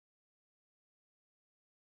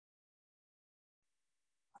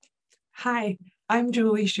Hi, I'm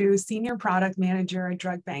Julie Shu, Senior Product Manager at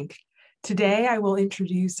DrugBank. Today, I will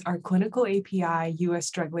introduce our Clinical API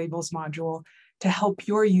US Drug Labels module to help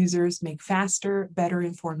your users make faster, better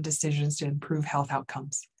informed decisions to improve health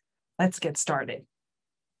outcomes. Let's get started.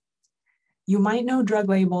 You might know drug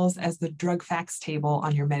labels as the drug facts table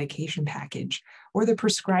on your medication package or the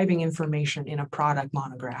prescribing information in a product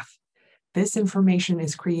monograph. This information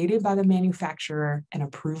is created by the manufacturer and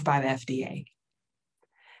approved by the FDA.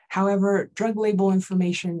 However, drug label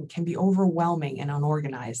information can be overwhelming and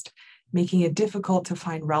unorganized, making it difficult to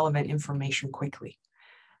find relevant information quickly.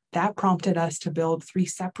 That prompted us to build 3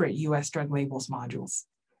 separate US drug labels modules: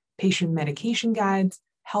 patient medication guides,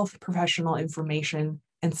 health professional information,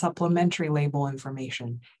 and supplementary label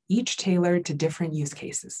information, each tailored to different use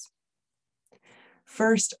cases.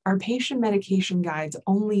 First, our patient medication guides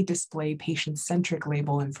only display patient-centric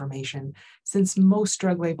label information, since most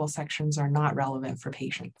drug label sections are not relevant for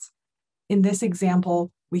patients. In this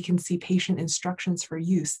example, we can see patient instructions for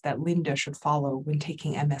use that Linda should follow when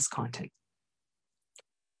taking MS content.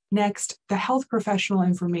 Next, the health professional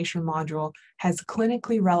information module has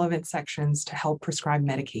clinically relevant sections to help prescribe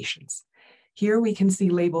medications. Here we can see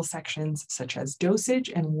label sections such as dosage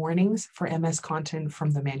and warnings for MS content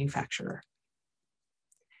from the manufacturer.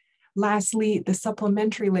 Lastly, the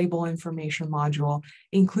supplementary label information module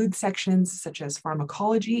includes sections such as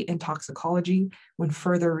pharmacology and toxicology when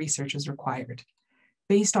further research is required.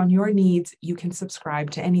 Based on your needs, you can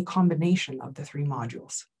subscribe to any combination of the 3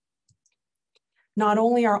 modules. Not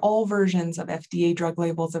only are all versions of FDA drug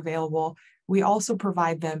labels available, we also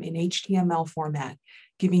provide them in HTML format,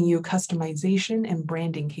 giving you customization and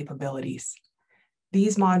branding capabilities.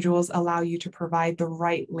 These modules allow you to provide the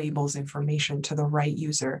right labels information to the right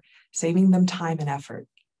user, saving them time and effort.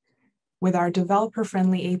 With our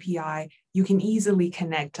developer-friendly API, you can easily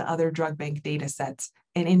connect to other DrugBank datasets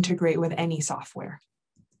and integrate with any software.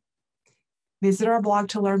 Visit our blog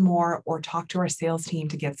to learn more or talk to our sales team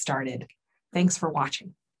to get started. Thanks for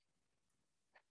watching.